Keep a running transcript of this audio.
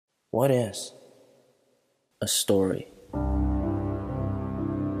What is a story?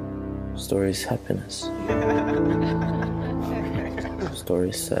 Story is happiness.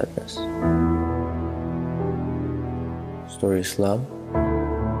 Story is sadness. Story is love.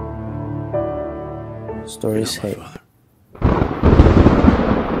 Story is hate.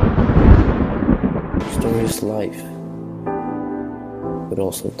 Story is life, but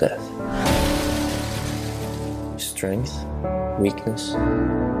also death. Strength, weakness,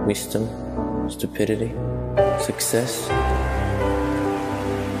 wisdom, stupidity, success,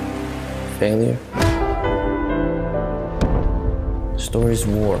 failure. Story is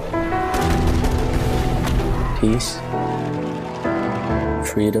war, peace,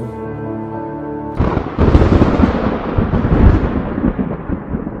 freedom,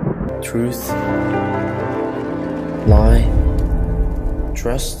 truth, lie,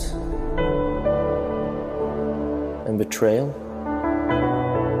 trust, and betrayal,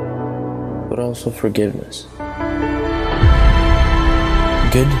 but also forgiveness.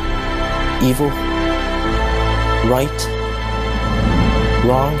 Good, evil, right,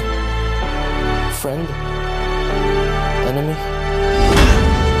 wrong, friend, enemy,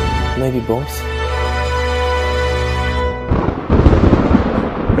 maybe both.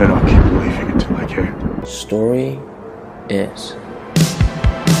 And I'll keep believing until I can. Story is.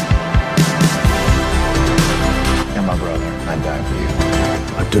 You're my brother. I'd die for you.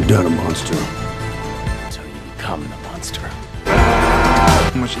 I took down a monster. Until you become the monster.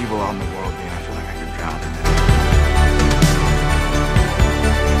 So much evil out in the world, man. I feel like I could drown in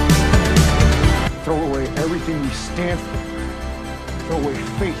it. Throw away everything we stand for. Throw away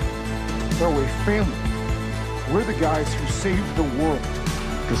faith. Throw away family. We're the guys who saved the world.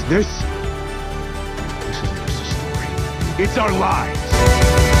 Because this isn't just a story. It's our lives.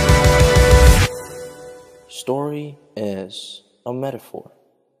 Story is a metaphor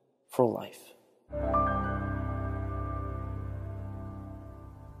for life.